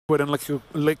and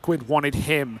Liquid wanted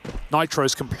him.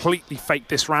 Nitro's completely faked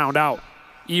this round out.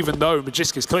 Even though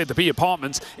Magiska's cleared the B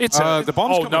apartments, it's the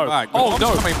bomb's coming back. The bomb's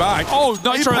coming back. Oh,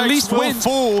 Nitro Apex at least wins,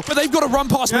 but they've got to run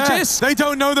past Magisk. They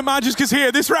don't know that Magiska's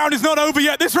here. This round is not over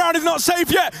yet. This round is not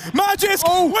safe yet. Magisk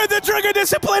with the trigger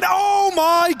discipline. Oh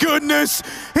my goodness.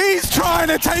 He's trying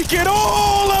to take it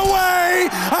all away.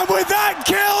 And with that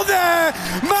kill there,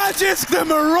 Magisk the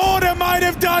Marauder might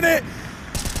have done it.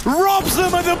 Robs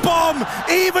them of the bomb,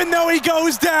 even though he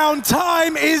goes down.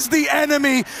 Time is the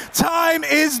enemy. Time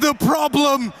is the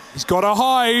problem. He's got to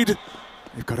hide.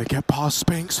 They've got to get past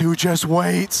Spinks, who just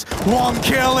waits. One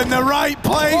kill in the right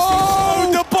place. He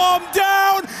slowed the bomb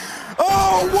down.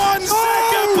 Oh, 1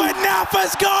 second, but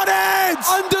Nafa's got it.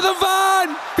 Under the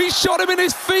van. He shot him in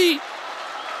his feet.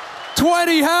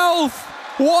 20 health.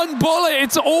 1 bullet.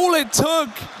 It's all it took.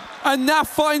 And Naf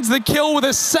finds the kill with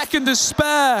a second to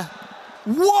spare.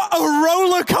 What a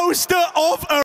roller coaster of a